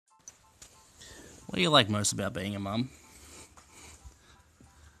What do you like most about being a mum?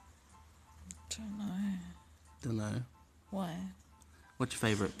 Don't know. Don't know. Why? What's your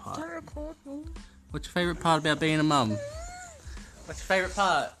favourite part? Don't record me. What's your favourite part about being a mum? What's your favourite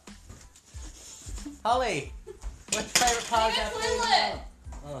part? Holly! What's your favourite part about being a mum?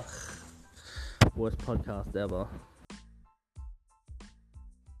 Ugh. Worst podcast ever.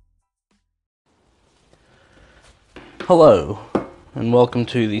 Hello, and welcome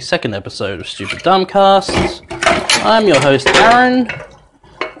to the second episode of Stupid Dumbcast. I'm your host, Aaron,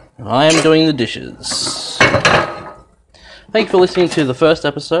 and I am doing the dishes. Thank you for listening to the first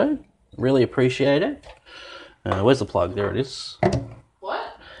episode. Really appreciate it. Where's the plug? There it is.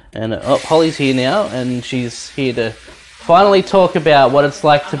 What? And Holly's here now, and she's here to finally talk about what it's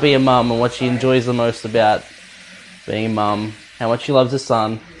like to be a mum and what she enjoys the most about being a mum, how much she loves her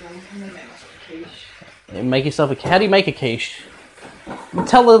son. Make yourself a... How do you make a quiche?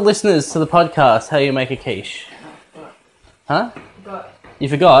 Tell the listeners to the podcast how you make a quiche. Huh? You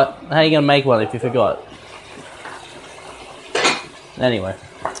forgot? How are you going to make one if you forgot? Anyway.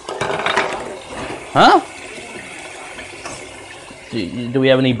 Huh? Do we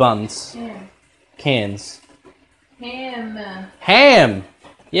have any buns? Yeah. Cans? Ham. Ham!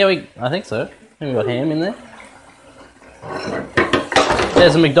 Yeah, I think so. I think we got ham in there.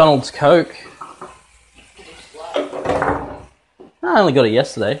 There's a McDonald's Coke. I only got it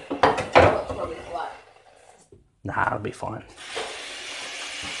yesterday. Nah, it'll be fine.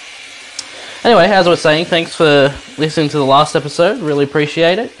 Anyway, as I was saying, thanks for listening to the last episode. Really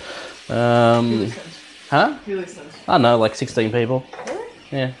appreciate it. Who listens? Huh? Who listens? I don't know, like 16 people.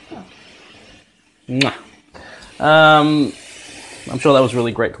 Really? Yeah. Oh. I'm sure that was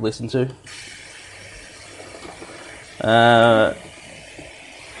really great to listen to.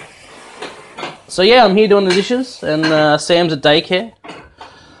 So yeah, I'm here doing the dishes, and Sam's at daycare.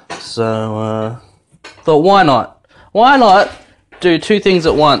 So thought, why not? Why not do two things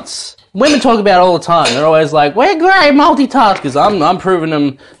at once? Women talk about it all the time. They're always like, "We're great multitaskers." I'm proving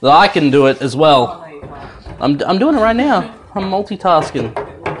them that I can do it as well. Oh, no, you can't. I'm doing it right now. I'm multitasking.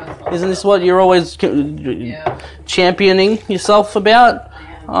 Isn't this what you're always championing yourself about?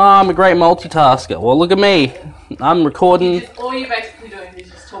 Oh, I'm a great multitasker. Well, look at me. I'm recording. All you're basically doing is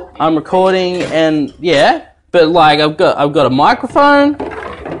just talking. I'm recording, and yeah, but like I've got a microphone.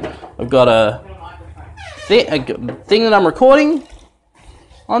 I've got a thing that I'm recording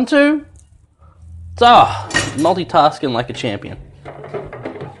onto. Multitasking like a champion.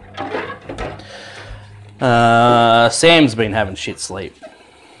 Sam's been having shit sleep.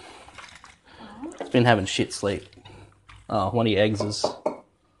 It's been having shit sleep. Oh, one of your eggs is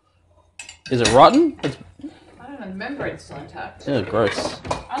it rotten? I don't remember it's still intact. Yeah, gross.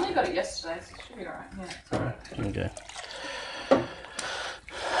 I only got it yesterday, so it should be alright. Yeah. Okay.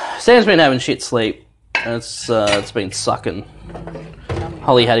 Sam's been having shit sleep. It's been sucking.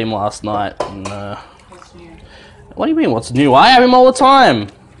 Holly had him last night, and What's new? what do you mean? What's new? I have him all the time.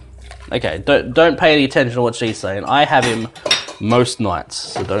 Okay, don't pay any attention to what she's saying. I have him most nights,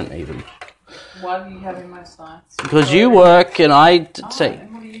 so don't even. Why do you have him most nights? Because you work, and I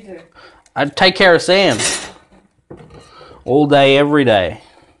And what do you do? I take care of Sam all day, every day.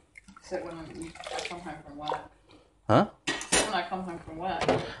 Except when I come home from work. Huh? Except when I come home from work.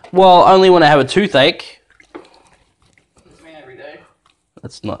 Well, only when I have a toothache. It's me every day.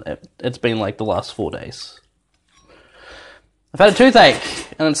 It's been like the last 4 days. I've had a toothache,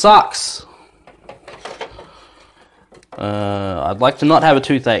 and it sucks. I'd like to not have a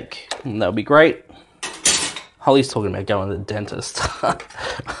toothache. That would be great. Holly's talking about going to the dentist.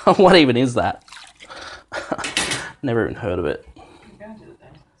 What even is that? Never even heard of it. You're going to the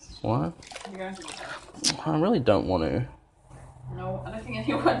dentist. What? You're going to the dentist. I really don't want to. No, I don't think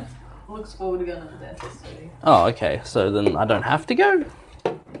anyone looks forward to going to the dentist, do you? Oh, okay. So then I don't have to go?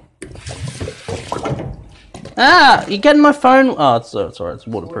 Ah! You're getting my phone... Oh, it's alright. It's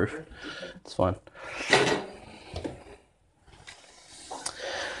waterproof. It's fine.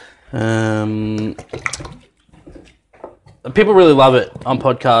 People really love it on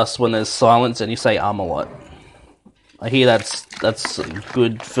podcasts when there's silence and you say a lot. I hear that's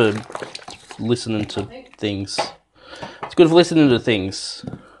good for listening to things. It's good for listening to things.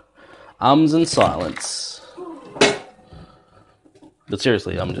 Ums and silence. But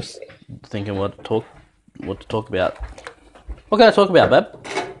seriously, I'm just thinking what to talk about. What can I talk about, babe?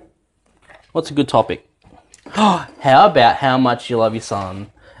 What's a good topic? How about how much you love your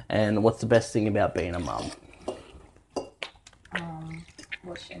son, and what's the best thing about being a mum?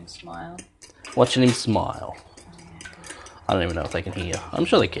 Watch him smile. Watching him smile. I don't even know if they can hear. I'm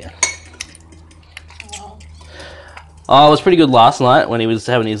sure they can. Oh, it was pretty good last night when he was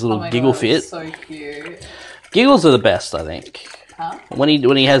having his little Oh my giggle God, it was fit. so cute. Giggles are the best, I think. Huh? When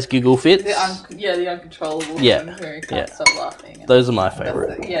he has giggle fits, The uncontrollable Yeah, ones where you can't yeah. stop laughing. And those are my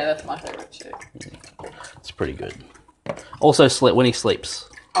favourite. that's my favourite too. It's pretty good. Also, when he sleeps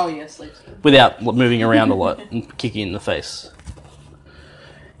Oh yeah, sleep's good. without moving around a lot and kicking in the face.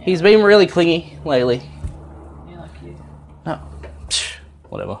 He's been really clingy lately. Yeah, like you. No,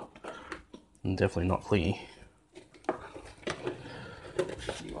 whatever. I'm definitely not clingy.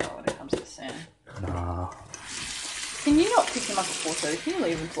 You are when it comes to Sam. Nah. Can you not pick him up at 4:30? Can you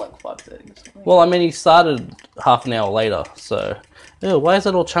leave him till like 5:30 or something? Well, I mean, he started half an hour later, so... Ew, why is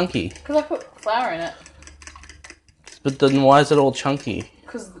it all chunky? Because I put flour in it. But then why is it all chunky?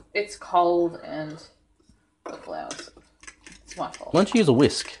 Because it's cold and the flour's... It's my fault. Why don't you use a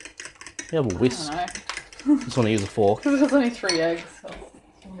whisk? You have a I whisk. don't know. Just want to use a fork. Because there's only 3 eggs. So.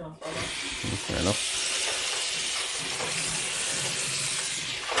 Fair enough.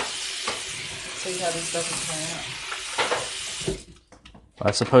 See how this doesn't turn out.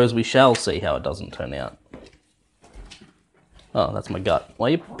 I suppose we shall see how it doesn't turn out. Oh, that's my gut. Why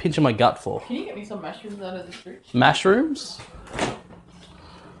are you pinching my gut for? Can you get me some mushrooms out of the fridge? Mushrooms?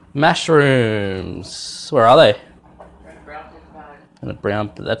 Mushrooms. Where are they? Brown bag. In a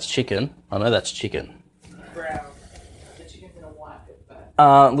brown... That's chicken. I know that's chicken. Brown. The chicken's in a white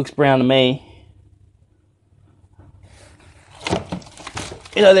bag. Looks brown to me.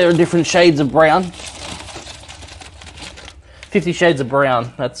 You know, there are different shades of brown. 50 Shades of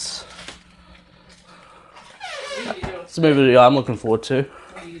Brown. That's a movie I'm looking forward to.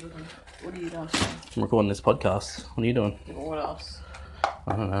 What are you doing? I'm recording this podcast. What are you doing? What else?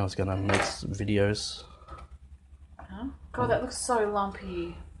 I don't know. I was going to make some videos. Huh? God, that looks so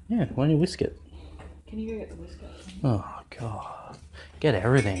lumpy. Yeah, why don't you whisk it? Can you go get the whisker? Oh, God. Get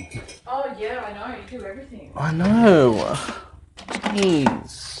everything. Oh, yeah, I know. You do everything. I know.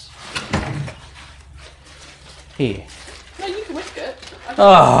 Jeez. Here. No, you can whisk it.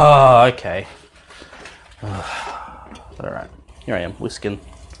 Oh, okay. Alright. Here I am, whisking.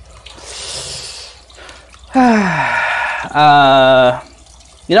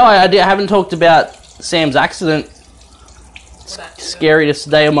 You know, I haven't talked about Sam's accident. Scariest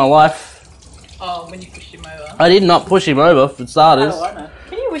day of my life. Oh, when you pushed him over. I did not push him over, for starters. Oh, I know.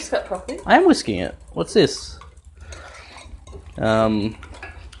 Can you whisk that properly? I am whisking it. What's this?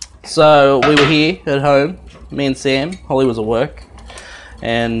 So we were here at home, me and Sam. Holly was at work,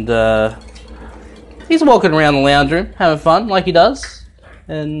 and he's walking around the lounge room having fun like he does.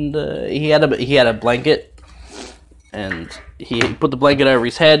 And he had a blanket, and he put the blanket over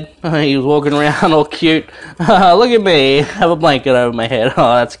his head. He was walking around all cute. Look at me, have a blanket over my head.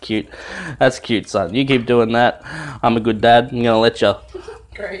 Oh, that's cute. That's cute, son. You keep doing that. I'm a good dad. I'm gonna let you.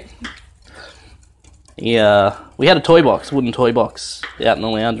 Great. Yeah, we had a toy box, wooden toy box, out in the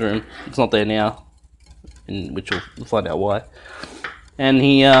lounge room. It's not there now, which we'll find out why. And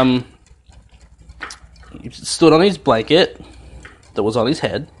he stood on his blanket that was on his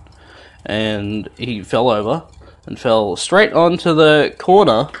head, and he fell over and fell straight onto the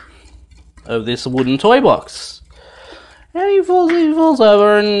corner of this wooden toy box. And he falls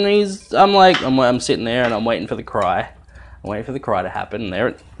over, and I'm sitting there, and I'm waiting for the cry. I'm waiting for the cry to happen, and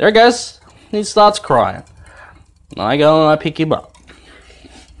there it goes. He starts crying. And I go and I pick him up.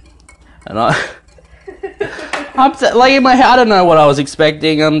 And I'm like, in my head, I don't know what I was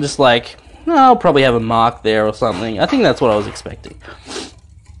expecting. I'm just like, no, I'll probably have a mark there or something. I think that's what I was expecting.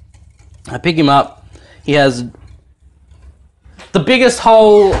 I pick him up. He has the biggest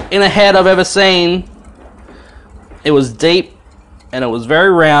hole in a head I've ever seen. It was deep, and it was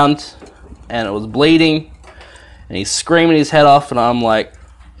very round, and it was bleeding, and he's screaming his head off, and I'm like,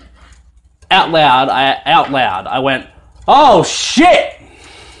 out loud, I went, oh shit!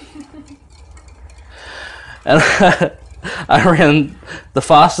 And I ran the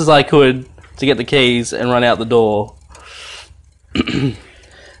fastest I could to get the keys and run out the door.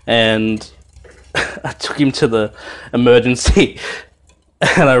 And I took him to the emergency,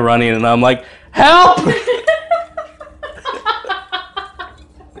 and I run in and I'm like, help!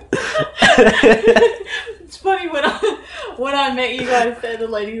 It's funny when I met you guys there, the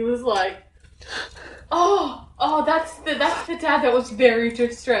lady was like, oh, that's the dad that was very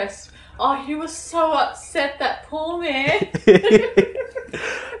distressed. Oh, he was so upset, that poor man.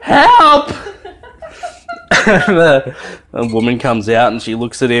 Help! A woman comes out and she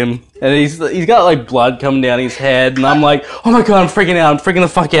looks at him, and he's got like blood coming down his head, and I'm like, oh my god, I'm freaking out, I'm freaking the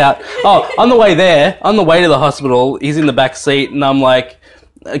fuck out. Oh, on the way to the hospital, he's in the back seat, and I'm like,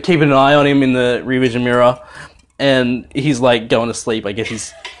 keeping an eye on him in the rear vision mirror, and he's like going to sleep. I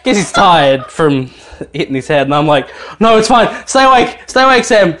guess he's tired from hitting his head, and I'm like, no, it's fine. Stay awake,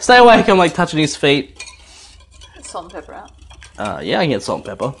 Sam. Stay awake. I'm like touching his feet. Salt and pepper out. Yeah, I can get salt and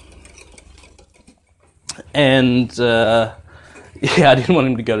pepper. And yeah, I didn't want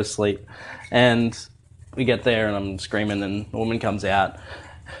him to go to sleep. And we get there, and I'm screaming, and a woman comes out,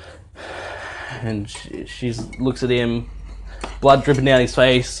 and she looks at him, blood dripping down his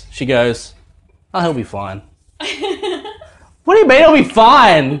face. She goes, "Oh, he'll be fine." What do you mean he'll be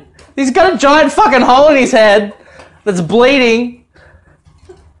fine? He's got a giant fucking hole in his head that's bleeding.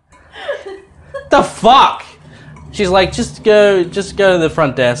 The fuck? She's like, just go to the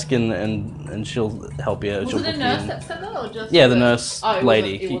front desk and she'll help you. Was it a nurse that said that, or just? Yeah, the nurse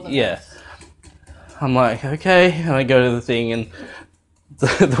lady. It wasn't Yeah. nurse. I'm like, okay, and I go to the thing, and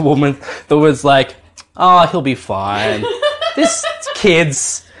the woman's like, "Oh, he'll be fine. This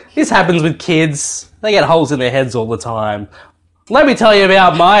kids. This happens with kids. They get holes in their heads all the time. Let me tell you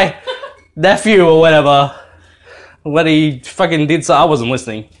about my nephew or whatever. When he fucking did so, I wasn't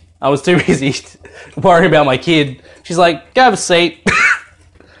listening. I was too busy worrying about my kid." She's like, "Go have a seat." What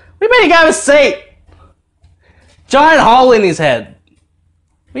do you mean go have a seat? Giant hole in his head.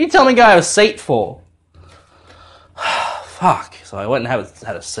 What are you telling me go have a seat for? Fuck. So I went and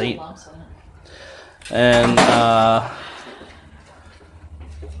had a seat. And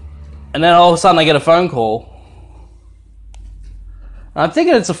then all of a sudden I get a phone call. And I'm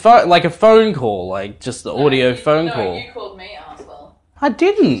thinking it's a phone call, like just the audio phone call. No, you called me, asshole. I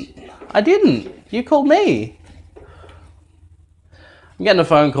didn't. You called me. I'm getting a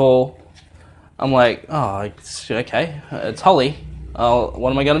phone call. I'm like, oh, okay, it's Holly.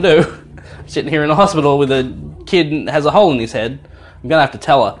 What am I going to do? I'm sitting here in the hospital with a kid that has a hole in his head. I'm going to have to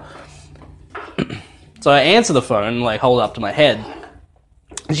tell her. So I answer the phone and like hold it up to my head.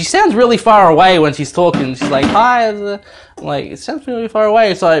 And she sounds really far away when she's talking. She's like, "Hi." I'm like, it sounds really far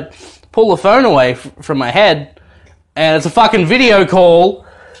away. So I pull the phone away from my head, and it's a fucking video call.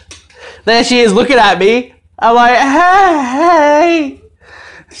 There she is looking at me. I'm like, "Hey."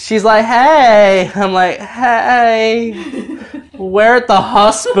 She's like, "Hey." I'm like, "Hey." "We're at the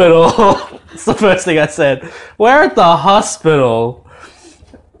hospital." It's the first thing I said. "We're at the hospital."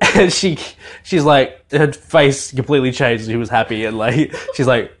 And she's like, her face completely changed. She was happy, and like, she's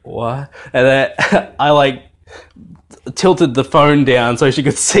like, "What?" And then I like tilted the phone down so she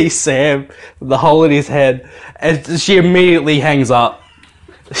could see Sam with the hole in his head, and she immediately hangs up.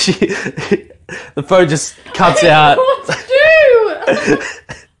 The phone just cuts out. What to do?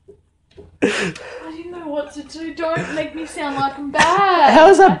 I didn't know what to do. Don't make me sound like I'm bad. How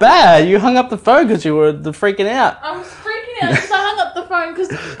is that bad? You hung up the phone because you were freaking out. I was freaking out because I hung up the phone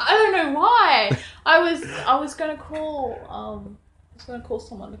because I don't know why. I was gonna call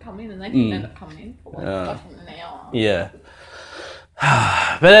someone to come in, and they didn't end up coming in for like fucking an hour. Yeah.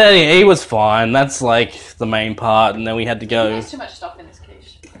 But anyway, he was fine. That's like the main part, and then we had to go. There's too much stuff in this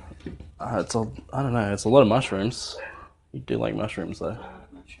quiche. I don't know. It's a lot of mushrooms. You do like mushrooms though.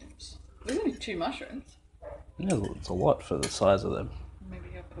 Mushrooms. There's only 2 mushrooms. Yeah, it's a lot for the size of them.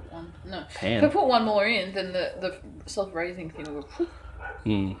 Maybe I'll put one. No. Pan. If I put one more in, then the self-raising thing will go.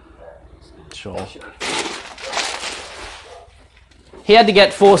 Sure. He had to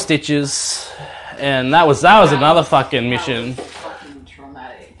get 4 stitches, and that was another fucking mission. Fucking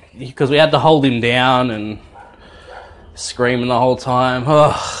traumatic. Because we had to hold him down and screaming the whole time.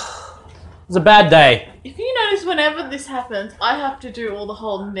 Ugh. It was a bad day. If you notice, whenever this happens, I have to do all the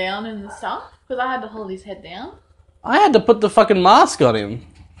holding down and the stuff because I had to hold his head down. I had to put the fucking mask on him.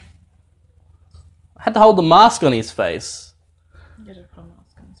 I had to hold the mask on his face. You gotta put a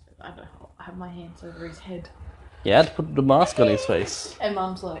mask on his face. I have my hands over his head. Yeah, I had to put the mask on his face. And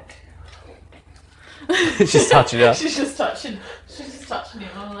Mum's like... She's touching it. She's just touching him. And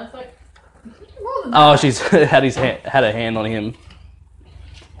I was like, more than that. Oh, she's had a hand on him.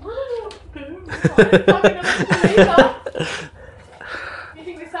 You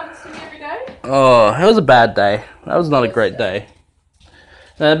think this happens to me every day? Oh, it was a bad day. That was not a great day.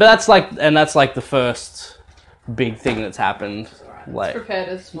 But that's like the first big thing that's happened. Like, Prepared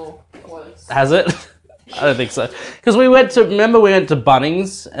us for worse. has it? I don't think so. Because we went to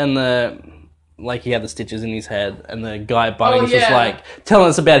Bunnings, and he had the stitches in his head, and the guy at Bunnings was like telling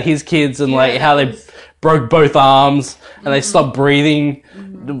us about his kids and like how they broke both arms and they stopped breathing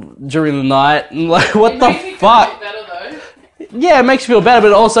during the night, and like, what the fuck? Better, though. Yeah, it makes you feel better,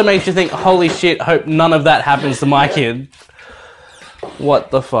 but it also makes you think, holy shit, hope none of that happens to my kid. What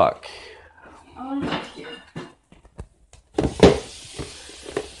the fuck?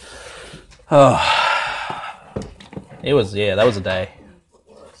 Oh. That was a day.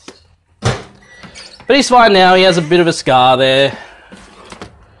 But But he's fine now. He has a bit of a scar there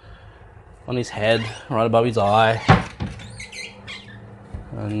on his head, right above his eye.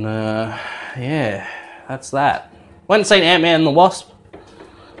 And, yeah, that's that. Went and seen Ant-Man and the Wasp.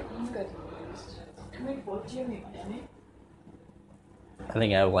 I'm good. Can we afford you any money? I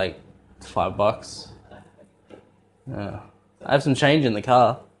think I have like $5. Yeah. I have some change in the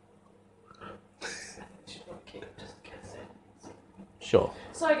car. Sure.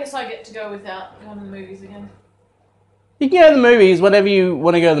 So I guess I get to go without going to the movies again. You can go to the movies whenever you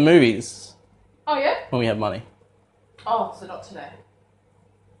want to go to the movies. Oh yeah? When we have money. Oh, so not today.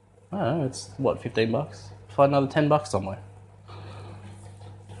 I don't know, it's what, $15? Find another $10 somewhere.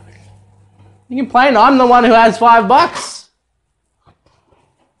 You complain, I'm the one who has $5.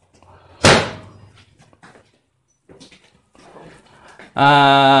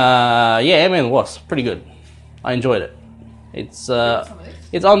 Yeah, Ant-Man and the Wasp, pretty good. I enjoyed it.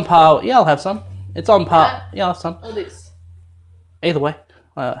 It's on par. Yeah, I'll have some. It's on par. Yeah, I'll have some. Or this. Either way,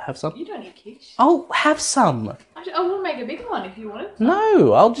 I'll have some. You don't eat quiche. I'll have some. I will make a bigger one if you want it.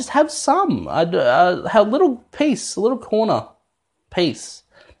 No, I'll just have some. I'd have a little piece, a little corner piece,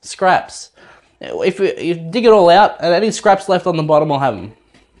 scraps. If you dig it all out and any scraps left on the bottom, I'll have them.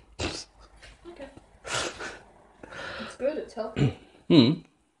 Okay. It's good. It's healthy.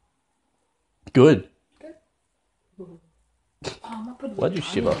 Good. Oh, Why'd you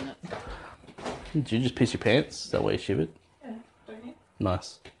shiver? Did you just piss your pants? Is that why you shivered? Yeah, don't you?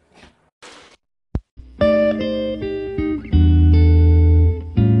 Nice.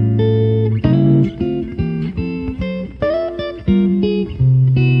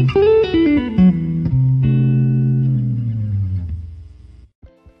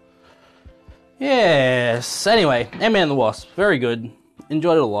 Yes. Anyway, Ant-Man and the Wasp. Very good.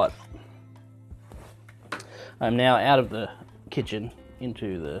 Enjoyed it a lot. I'm now out of the kitchen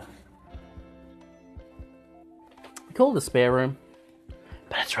into the... We call it the spare room.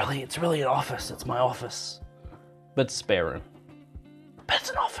 But it's really an office. It's my office. But it's a spare room. But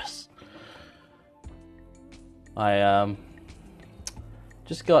it's an office. I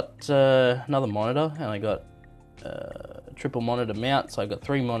just got another monitor, and I got a triple monitor mount, so I got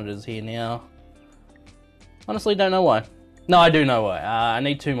 3 monitors here now. Honestly, don't know why. No, I do know why. I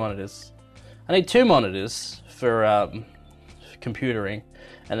need 2 monitors. I need 2 monitors for computering,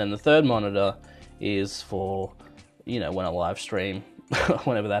 and then the third monitor is for, you know, when I live stream,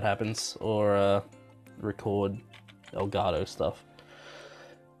 whenever that happens, or record Elgato stuff.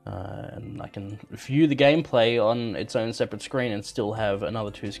 And I can view the gameplay on its own separate screen and still have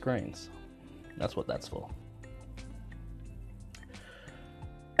another 2 screens. That's what that's for.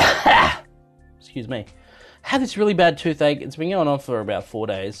 Excuse me. I had this really bad toothache. It's been going on for about 4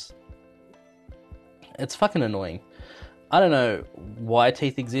 days. It's fucking annoying. I don't know why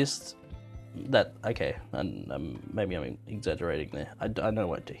teeth exist. Okay, and maybe I'm exaggerating there. I know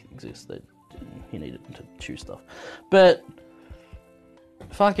why teeth exist. That you need it to chew stuff. But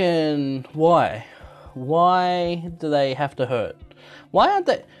fucking why? Why do they have to hurt? Why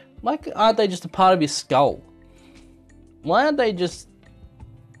aren't they just a part of your skull? Why aren't they just...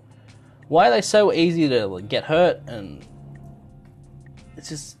 Why are they so easy to get hurt? And it's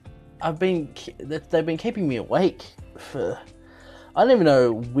just... they've been keeping me awake for... I don't even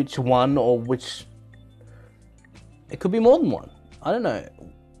know which one or which... It could be more than one. I don't know.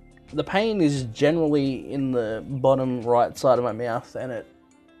 The pain is generally in the bottom right side of my mouth, and it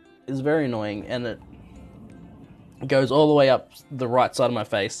is very annoying, and it goes all the way up the right side of my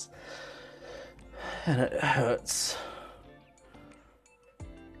face, and it hurts.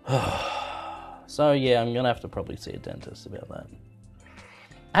 So yeah, I'm gonna have to probably see a dentist about that.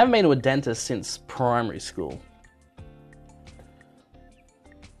 I haven't been to a dentist since primary school.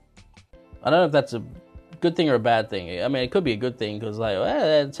 I don't know if that's a good thing or a bad thing. I mean, it could be a good thing because, like,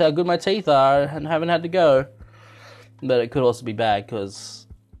 that's how good my teeth are and haven't had to go. But it could also be bad because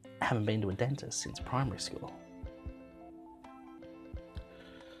I haven't been to a dentist since primary school.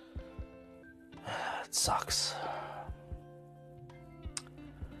 It sucks.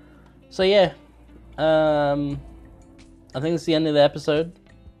 So yeah, I think it's the end of the episode.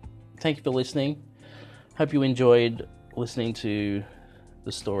 Thank you for listening. Hope you enjoyed listening to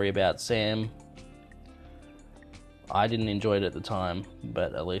the story about Sam. I didn't enjoy it at the time,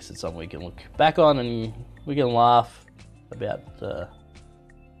 but at least it's something we can look back on and we can laugh about the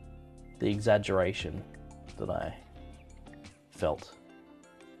exaggeration that I felt.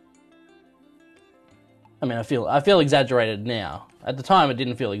 I mean, I feel exaggerated now. At the time, it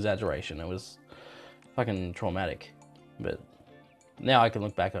didn't feel exaggeration. It was fucking traumatic. But now I can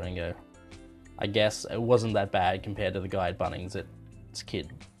look back on it and go, I guess it wasn't that bad compared to the guy at Bunnings that's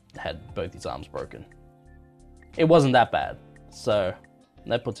kid had both his arms broken. it wasn't that bad. So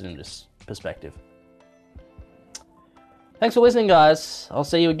that puts it into perspective. Thanks for listening, guys. I'll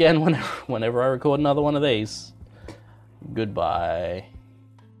see you again whenever I record another one of these. Goodbye.